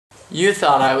You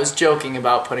thought I was joking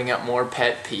about putting up more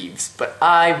pet peeves, but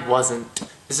I wasn't.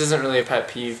 This isn't really a pet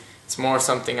peeve, it's more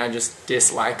something I just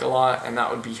dislike a lot, and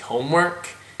that would be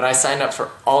homework. But I signed up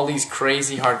for all these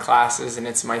crazy hard classes, and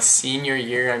it's my senior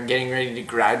year, I'm getting ready to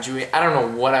graduate. I don't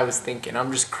know what I was thinking,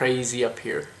 I'm just crazy up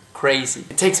here, crazy.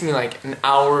 It takes me like an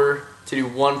hour to do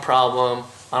one problem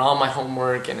on all my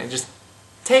homework, and it just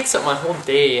takes up my whole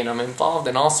day, and I'm involved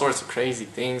in all sorts of crazy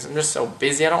things. I'm just so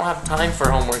busy, I don't have time for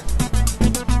homework.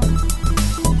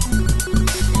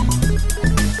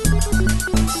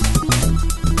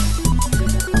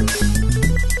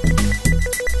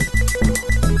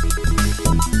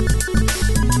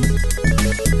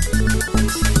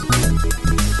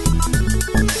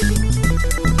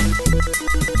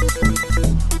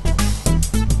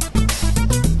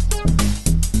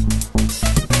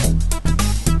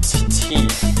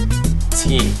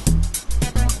 T.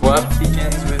 What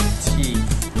begins with T?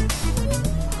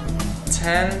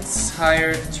 10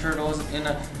 tired turtles in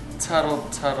a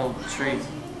tuttle tree.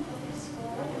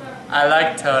 I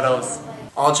like turtles.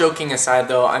 All joking aside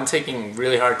though, I'm taking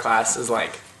really hard classes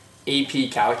like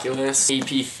AP Calculus,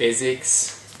 AP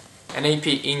Physics, and AP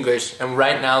English, and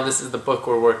right now this is the book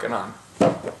we're working on.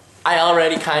 I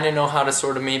already kind of know how to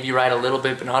sort of maybe write a little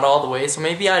bit, but not all the way, so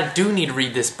maybe I do need to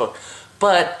read this book.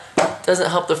 But doesn't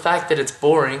help the fact that it's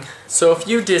boring. So if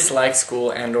you dislike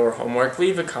school and or homework,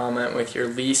 leave a comment with your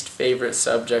least favorite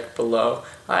subject below.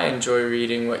 I enjoy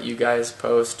reading what you guys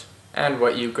post and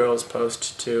what you girls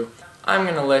post too. I'm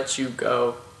gonna let you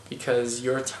go because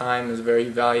your time is very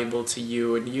valuable to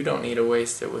you and you don't need to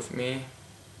waste it with me.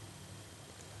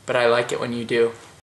 But I like it when you do.